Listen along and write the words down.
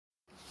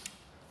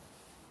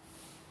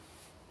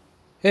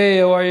Hey,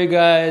 how are you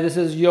guys? This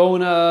is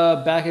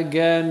Yona back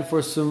again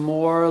for some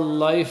more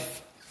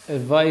life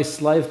advice,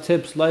 life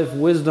tips, life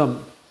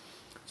wisdom.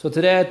 So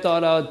today I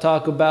thought I would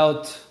talk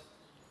about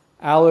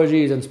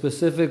allergies and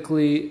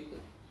specifically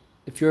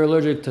if you're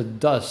allergic to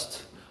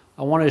dust.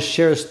 I want to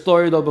share a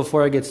story though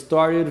before I get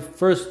started.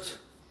 First,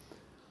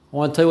 I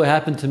want to tell you what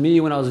happened to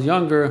me when I was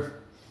younger.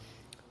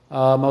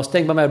 I was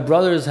staying by my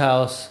brother's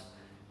house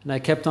and I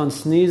kept on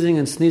sneezing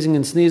and sneezing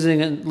and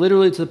sneezing and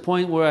literally to the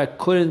point where I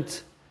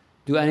couldn't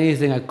do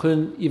anything. I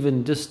couldn't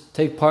even just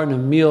take part in a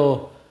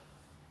meal.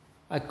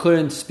 I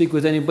couldn't speak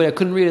with anybody. I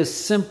couldn't read a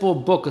simple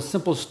book, a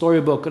simple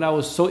storybook, and I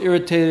was so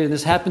irritated, and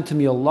this happened to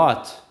me a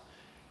lot.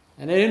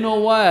 And I didn't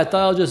know why. I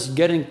thought I was just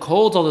getting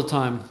colds all the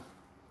time.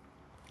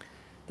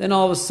 Then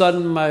all of a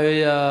sudden,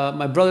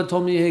 my brother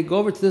told me, hey, go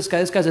over to this guy.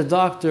 This guy's a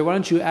doctor. Why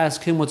don't you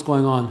ask him what's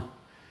going on?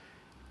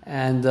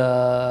 And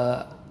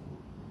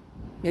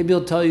maybe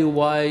he'll tell you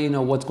why,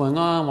 what's going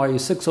on, why are you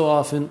sick so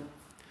often.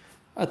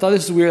 I thought,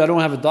 this is weird. I don't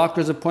have a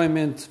doctor's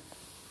appointment.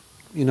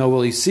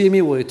 Will he see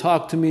me? Will he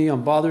talk to me?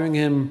 I'm bothering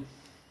him.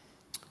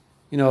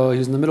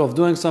 He's in the middle of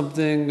doing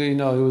something. He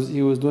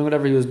was doing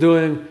whatever he was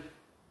doing.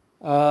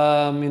 In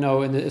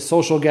a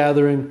social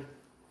gathering.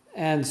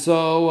 And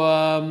so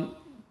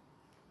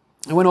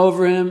I went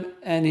over him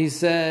and he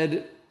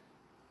said,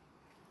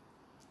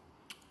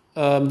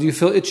 do you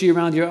feel itchy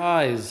around your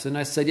eyes? And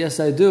I said, yes,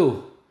 I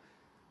do.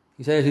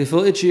 He said, if you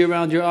feel itchy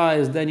around your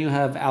eyes, then you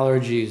have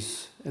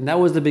allergies. And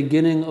that was the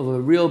beginning of a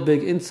real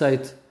big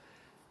insight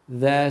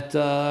that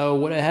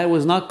what I had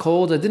was not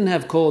colds. I didn't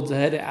have colds. I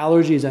had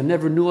allergies. I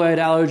never knew I had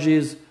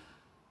allergies.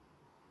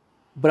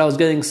 But I was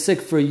getting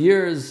sick for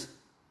years.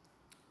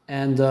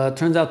 And it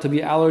turns out to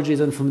be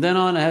allergies. And from then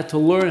on, I had to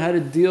learn how to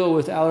deal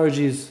with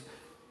allergies.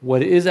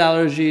 What is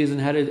allergies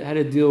and how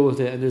to deal with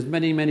it. And there's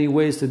many, many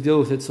ways to deal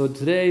with it. So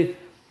today,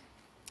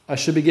 I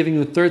will be giving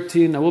you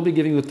 13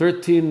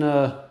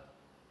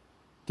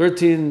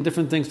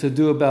 different things to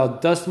do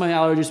about dust mite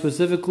allergy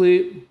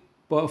specifically,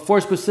 but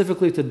 4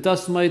 specifically to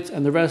dust mites,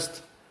 and the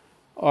rest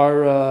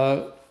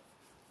are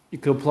you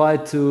can apply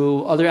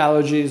to other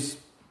allergies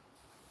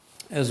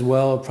as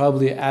well,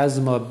 probably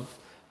asthma.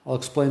 I'll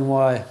explain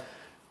why.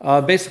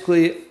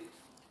 Basically,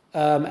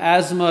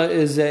 asthma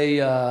is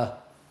asthma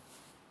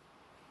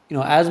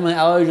and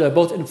allergy are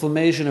both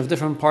inflammation of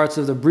different parts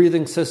of the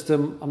breathing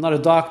system. I'm not a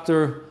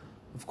doctor,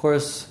 of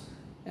course.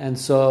 And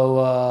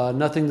so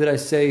nothing that I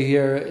say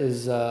here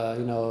is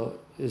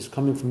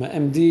coming from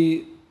an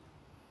MD.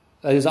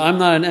 That is, I'm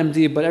not an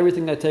MD, but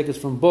everything I take is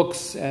from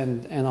books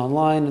and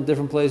online and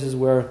different places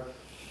where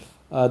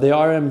they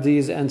are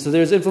MDs. And so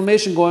there's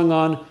inflammation going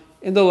on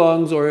in the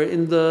lungs or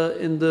in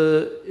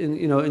the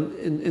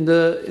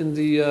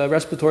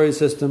respiratory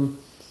system.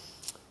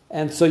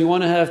 And so you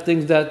want to have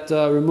things that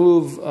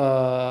remove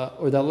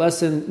or that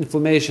lessen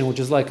inflammation, which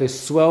is like a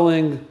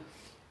swelling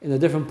in the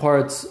different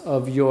parts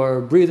of your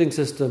breathing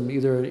system,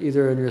 either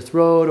in your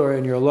throat or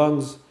in your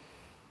lungs.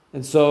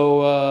 And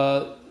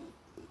so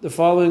the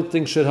following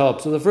things should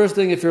help. So the first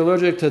thing, if you're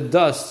allergic to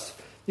dust,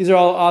 these are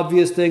all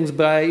obvious things,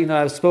 but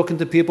I've spoken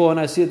to people and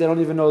I see they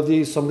don't even know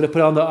these, so I'm going to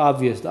put on the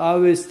obvious. The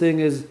obvious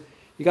thing is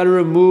you got to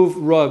remove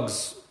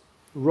rugs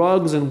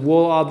and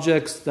wool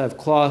objects that have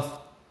cloth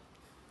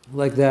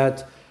like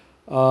that.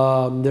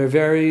 They're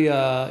very,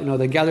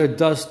 they gather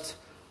dust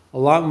a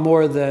lot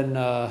more than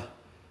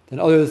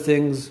other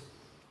things,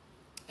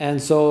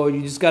 and so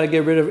you just got to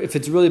get rid of. If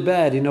it's really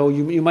bad,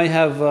 you might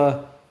have,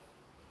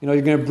 you're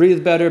going to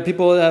breathe better.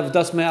 People that have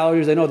dust mite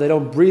allergies, they know they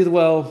don't breathe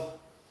well,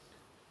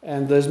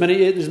 and there's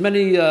many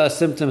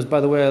symptoms.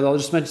 By the way, I'll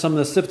just mention some of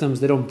the symptoms.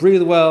 They don't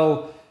breathe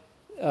well.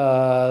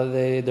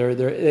 They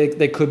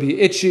could be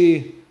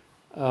itchy.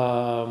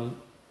 But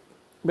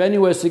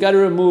anyway, so you got to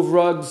remove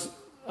rugs.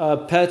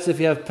 Pets, if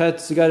you have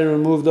pets, you got to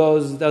remove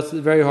those. That's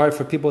very hard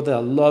for people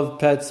that love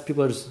pets.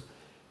 People are just.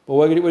 But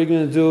what are you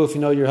going to do if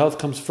your health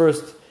comes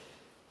first?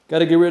 Got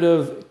to get rid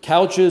of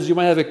couches. You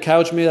might have a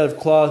couch made out of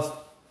cloth.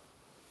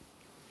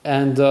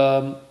 And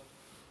so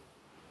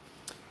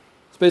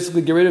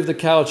basically get rid of the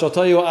couch. I'll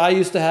tell you, I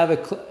used to have a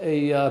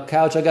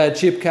couch. I got a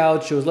cheap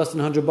couch. It was less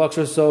than $100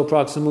 or so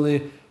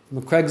approximately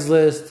from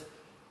Craigslist.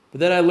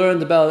 But then I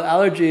learned about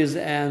allergies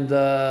and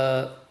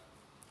I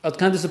was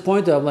kind of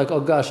disappointed. I'm like,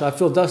 oh gosh, I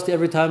feel dusty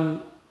every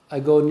time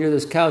I go near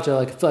this couch.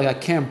 I feel like I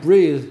can't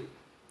breathe. I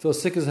feel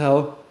sick as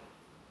hell.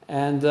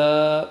 And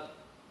now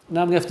I'm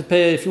going to have to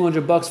pay a few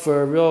 $100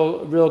 for a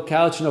real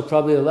couch,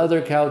 probably a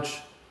leather couch.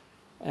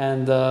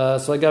 And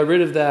so I got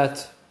rid of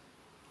that.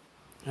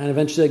 And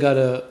eventually I got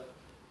a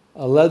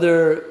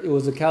leather. It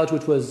was a couch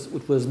which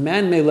was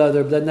man-made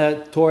leather, but then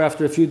that tore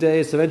after a few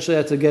days. So eventually I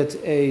had to get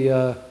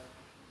a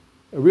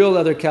real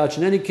leather couch.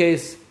 In any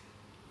case,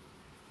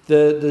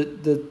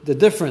 the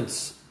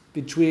difference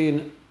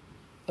between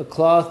a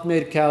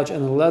cloth-made couch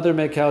and a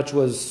leather-made couch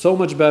was so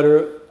much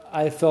better.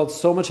 I felt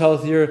so much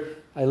healthier.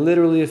 I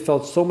literally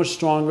felt so much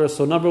stronger.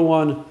 So number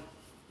one,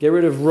 get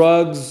rid of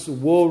rugs,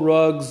 wool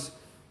rugs,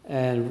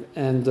 and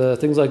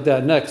things like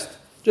that. Next,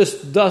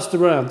 just dust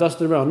around.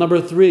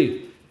 Number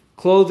 3,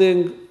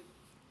 clothing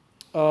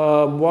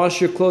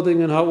Wash your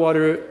clothing in hot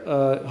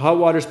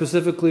water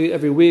specifically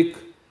every week.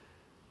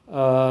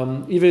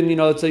 Even,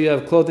 let's say you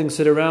have clothing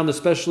sit around,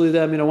 especially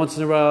them, once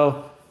in a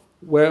while,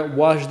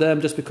 wash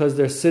them just because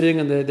they're sitting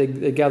and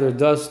they gather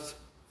dust.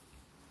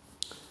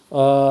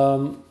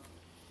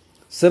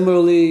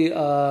 Similarly,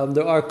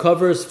 there are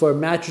covers for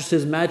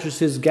mattresses.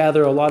 Mattresses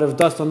gather a lot of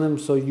dust on them,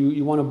 so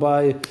you want to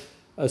buy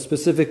a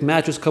specific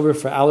mattress cover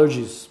for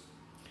allergies.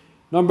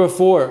 Number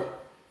 4,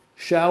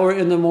 shower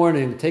in the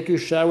morning. Take your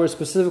shower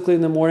specifically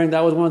in the morning.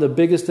 That was one of the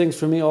biggest things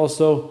for me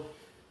also.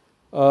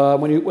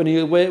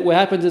 What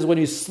happens is when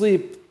you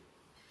sleep,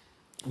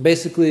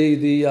 basically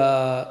the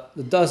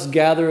dust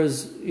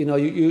gathers.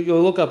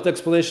 You'll look up the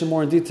explanation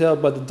more in detail,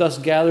 but the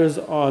dust gathers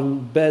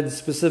on beds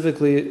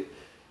specifically,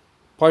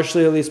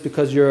 partially at least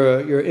because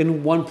you're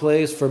in one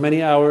place for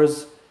many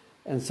hours,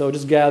 and so it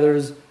just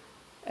gathers,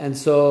 and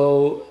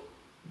so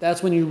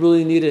that's when you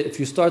really need it. If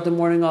you start the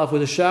morning off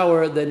with a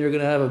shower, then you're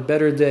going to have a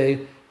better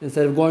day.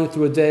 Instead of going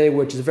through a day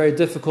which is very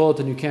difficult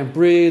and you can't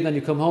breathe, then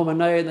you come home at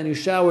night and then you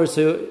shower.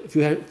 So if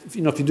you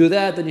do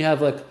that, then you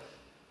have like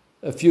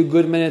a few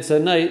good minutes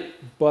at night,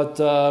 but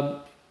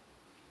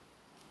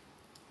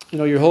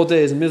your whole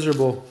day is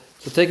miserable.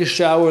 So take a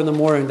shower in the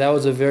morning. That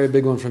was a very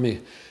big one for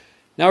me.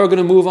 Now we're going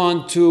to move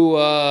on to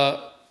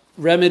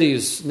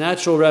remedies,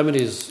 natural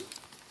remedies.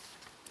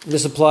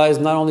 This applies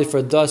not only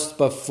for dust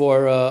but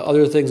for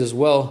other things as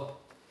well,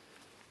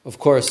 of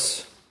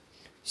course.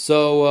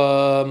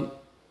 So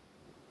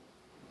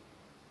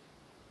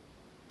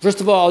first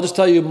of all, I'll just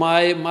tell you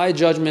my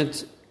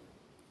judgment.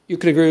 You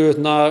could agree with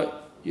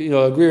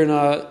agree or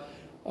not.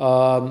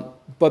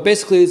 But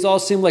basically, it all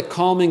seem like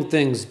calming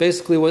things.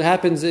 Basically, what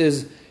happens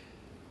is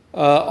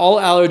all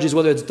allergies,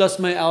 whether it's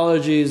dust mite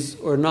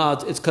allergies or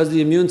not, it's because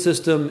the immune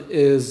system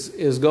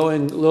is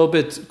going a little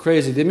bit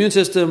crazy. The immune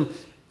system,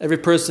 every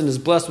person is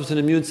blessed with an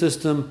immune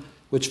system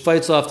which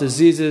fights off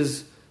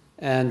diseases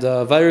and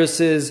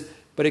viruses.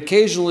 But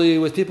occasionally,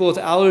 with people with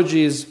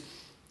allergies,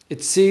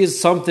 it sees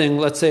something,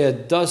 let's say a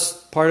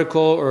dust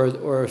particle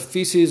or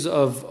feces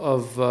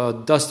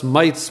of dust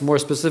mites more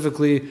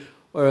specifically,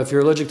 or if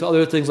you're allergic to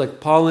other things like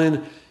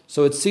pollen.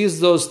 So it sees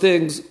those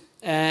things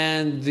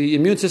and the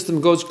immune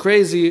system goes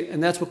crazy,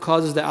 and that's what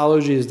causes the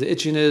allergies, the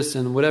itchiness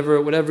and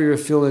whatever you're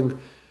feeling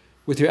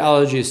with your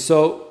allergies.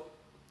 So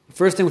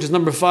first thing, which is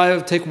number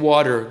 5, take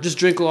water. Just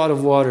drink a lot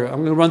of water.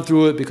 I'm going to run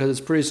through it because it's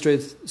pretty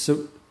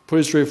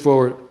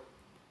straightforward.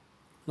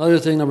 Another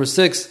thing, number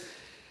 6,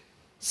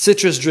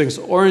 citrus drinks,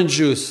 orange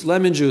juice,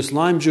 lemon juice,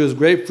 lime juice,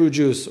 grapefruit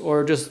juice,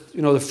 or just,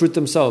 the fruit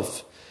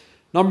themselves.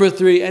 Number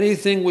 3,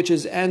 anything which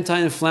is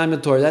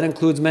anti-inflammatory. That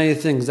includes many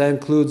things.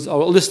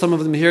 I'll list some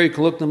of them here. You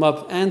can look them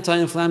up.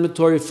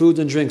 Anti-inflammatory foods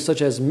and drinks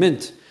such as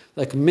mint,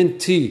 like mint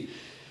tea,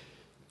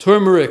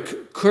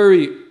 turmeric,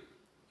 curry,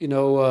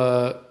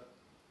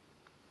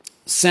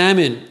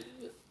 salmon.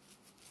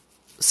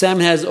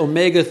 Salmon has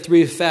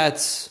omega-3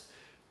 fats,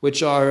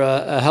 which are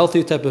a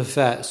healthy type of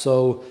fat.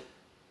 So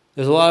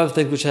there's a lot of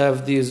things which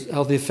have these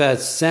healthy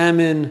fats.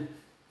 Salmon,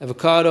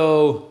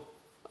 avocado,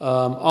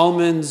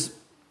 almonds,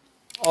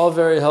 all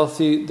very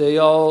healthy. They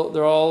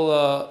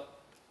lower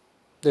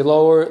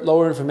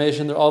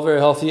inflammation. They're all very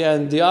healthy.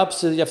 And the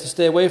opposite you have to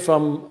stay away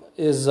from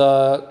is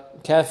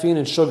caffeine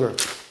and sugar.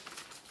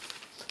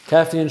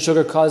 Caffeine and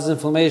sugar causes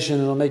inflammation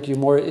and it'll make you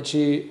more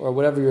itchy or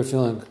whatever you're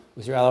feeling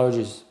with your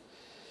allergies.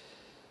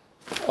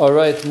 All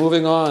right,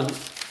 moving on.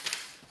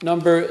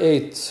 Number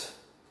 8.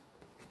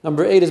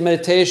 Number 8 is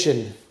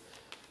meditation.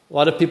 A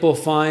lot of people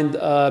find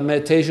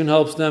meditation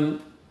helps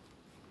them.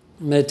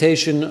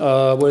 Meditation,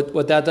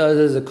 what that does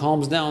is it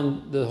calms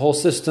down the whole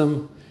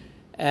system,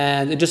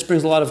 and it just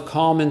brings a lot of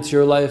calm into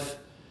your life,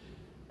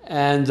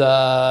 and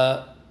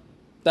that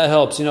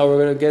helps. We're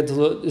going to get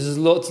to it's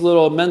a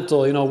little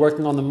mental,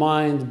 working on the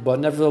mind, but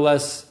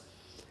nevertheless,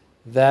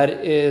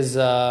 that's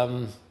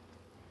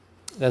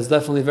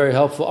definitely very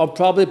helpful. I'll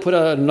probably put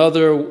out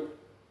another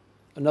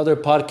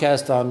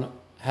podcast on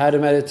how to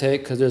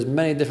meditate because there's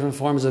many different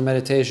forms of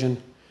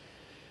meditation.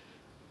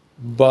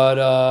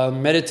 But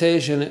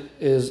meditation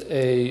is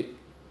a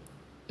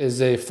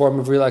form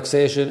of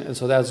relaxation, and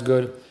so that's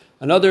good.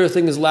 Another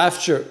thing is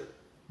laughter.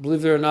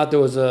 Believe it or not, there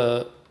was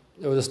a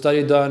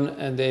study done,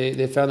 and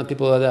they found that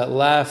people that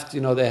laughed, they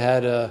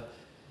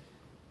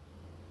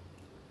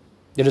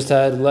just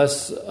had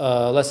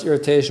less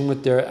irritation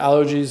with their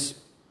allergies,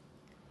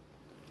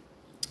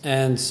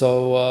 and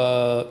so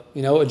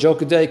a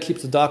joke a day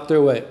keeps the doctor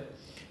away,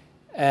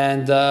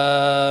 and.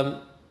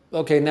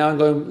 Okay, now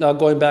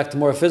going back to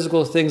more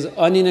physical things.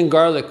 Onion and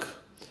garlic.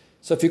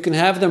 So if you can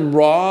have them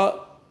raw,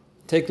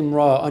 take them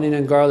raw. Onion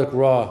and garlic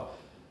raw.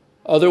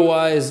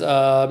 Otherwise,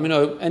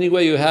 any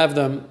way you have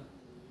them,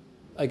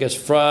 I guess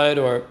fried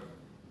or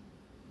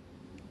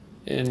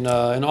in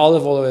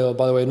olive oil.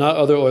 By the way, not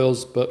other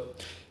oils,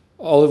 but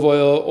olive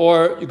oil.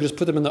 Or you can just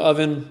put them in the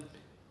oven,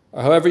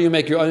 or however you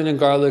make your onion and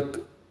garlic.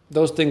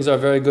 Those things are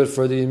very good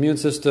for the immune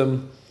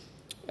system,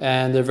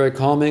 and they're very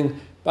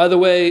calming. By the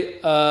way.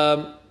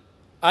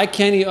 I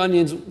can't eat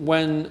onions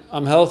when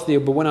I'm healthy,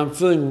 but when I'm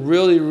feeling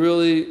really,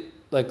 really,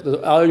 like the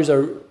allergies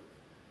are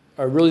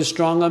are really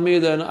strong on me,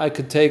 then I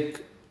could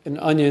take an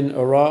onion,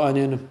 a raw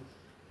onion.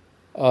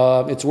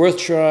 It's worth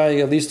trying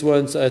at least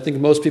once. I think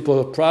most people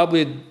have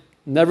probably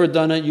never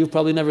done it. You've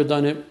probably never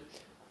done it.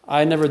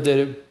 I never did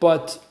it,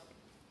 but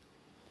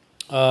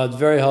it's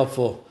very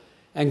helpful.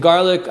 And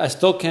garlic, I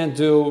still can't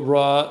do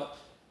raw.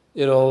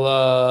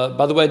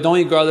 By the way, don't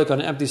eat garlic on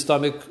an empty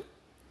stomach.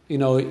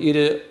 Eat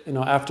it,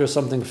 after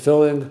something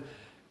filling.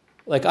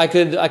 Like I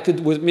could,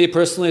 with me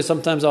personally,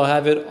 sometimes I'll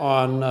have it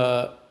on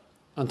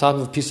top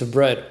of a piece of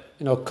bread.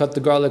 Cut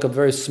the garlic up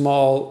very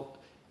small,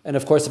 and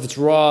of course, if it's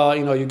raw,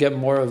 you get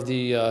more of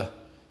the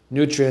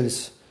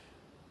nutrients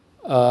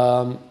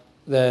than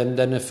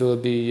if it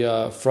would be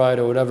fried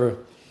or whatever.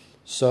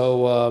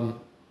 So,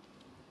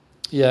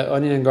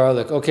 onion and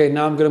garlic. Okay,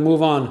 now I'm going to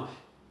move on.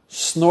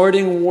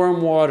 Snorting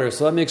warm water.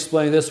 So let me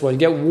explain this one. You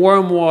get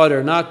warm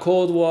water, not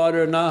cold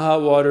water, not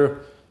hot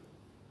water.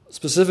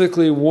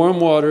 Specifically warm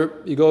water.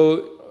 You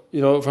go,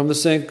 from the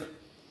sink,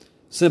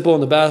 simple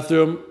in the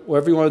bathroom,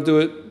 wherever you want to do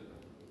it.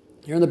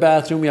 You're in the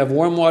bathroom, you have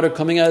warm water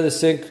coming out of the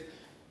sink.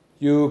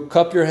 You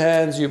cup your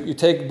hands, you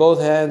take both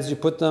hands, you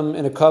put them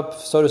in a cup,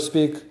 so to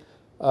speak,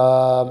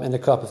 in a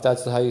cup, if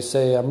that's how you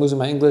say it. I'm losing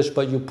my English,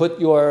 but you put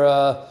your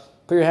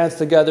hands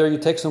together, you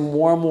take some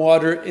warm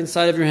water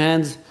inside of your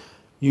hands,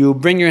 you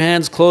bring your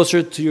hands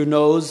closer to your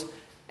nose,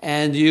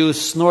 and you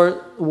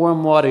snort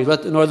warm water.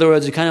 In other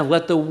words, you kind of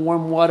let the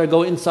warm water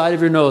go inside of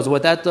your nose.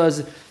 What that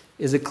does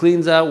is it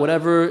cleans out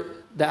whatever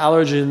the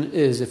allergen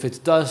is. If it's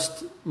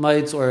dust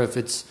mites or if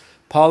it's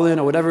pollen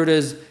or whatever it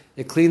is,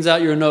 it cleans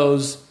out your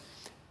nose,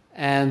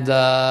 and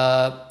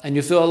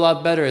you feel a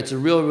lot better. It's a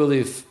real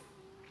relief.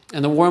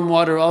 And the warm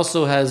water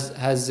also has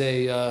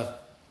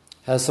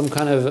some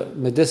kind of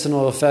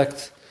medicinal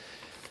effect.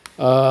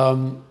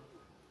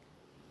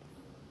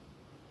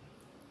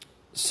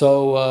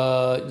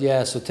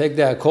 So take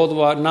that. Cold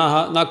water,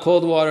 not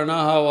cold water,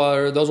 not hot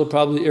water. Those will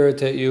probably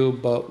irritate you,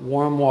 but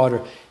warm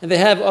water. And they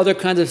have other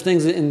kinds of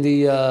things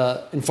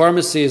in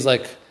pharmacies,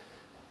 like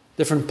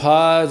different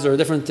pods or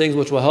different things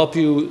which will help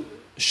you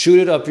shoot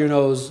it up your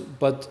nose.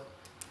 But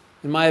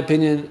in my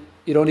opinion,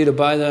 you don't need to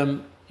buy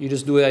them. You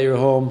just do it at your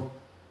home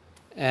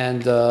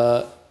and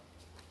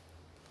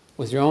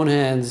with your own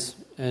hands,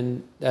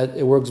 and that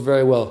it works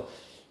very well.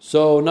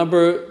 So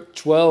number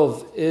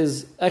 12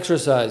 is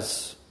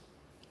exercise.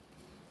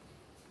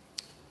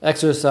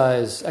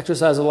 Exercise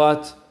a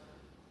lot.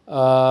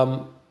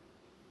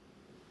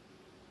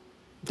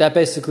 That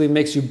basically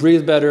makes you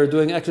breathe better.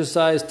 Doing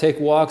exercise, take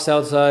walks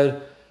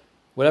outside,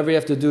 whatever you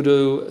have to do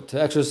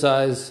to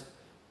exercise.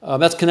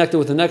 That's connected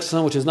with the next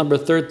one, which is number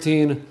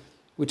 13,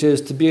 which is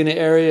to be in an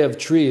area of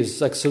trees.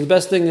 So the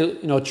best thing,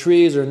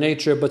 trees or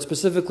nature, but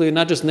specifically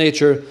not just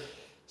nature,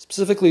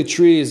 specifically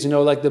trees.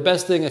 The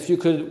best thing, if you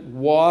could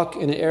walk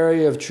in an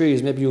area of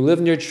trees. Maybe you live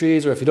near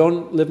trees, or if you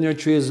don't live near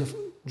trees,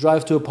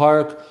 drive to a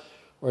park.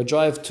 Or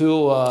drive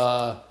to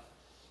a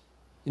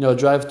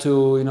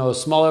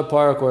smaller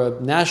park or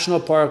a national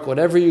park,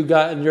 whatever you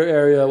got in your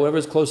area, whatever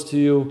is close to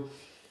you.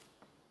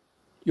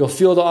 You'll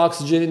feel the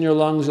oxygen in your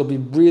lungs. You'll be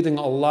breathing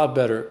a lot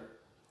better.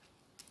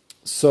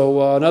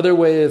 So another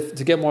way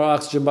to get more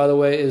oxygen, by the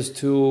way, is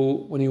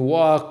to, when you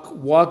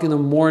walk in the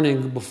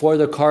morning before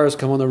the cars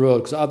come on the road.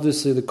 Because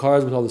obviously the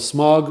cars with all the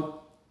smog,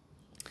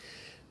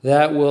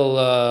 that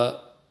will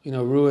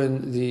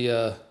ruin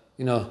the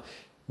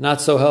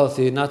not so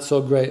healthy, not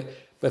so great.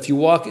 But if you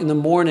walk in the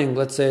morning,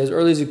 let's say as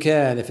early as you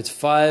can, if it's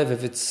 5,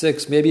 if it's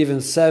 6, maybe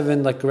even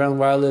 7, like around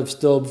where I live,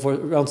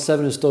 around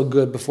 7 is still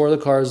good before the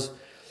cars.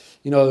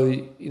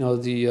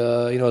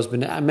 It's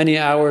been many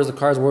hours the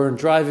cars weren't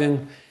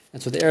driving,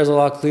 and so the air is a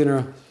lot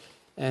cleaner,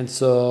 and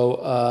so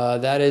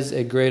that is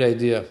a great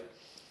idea.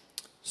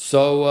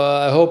 So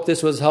I hope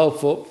this was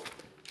helpful,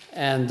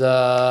 and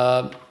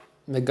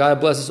may God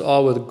bless us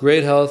all with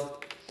great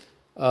health.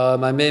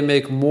 I may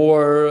make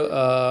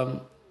more.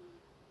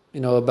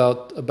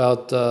 About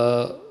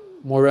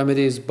more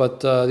remedies,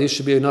 but these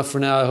should be enough for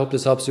now. I hope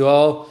this helps you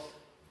all.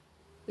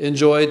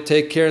 Enjoy.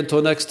 Take care.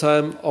 Until next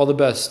time, all the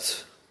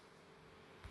best.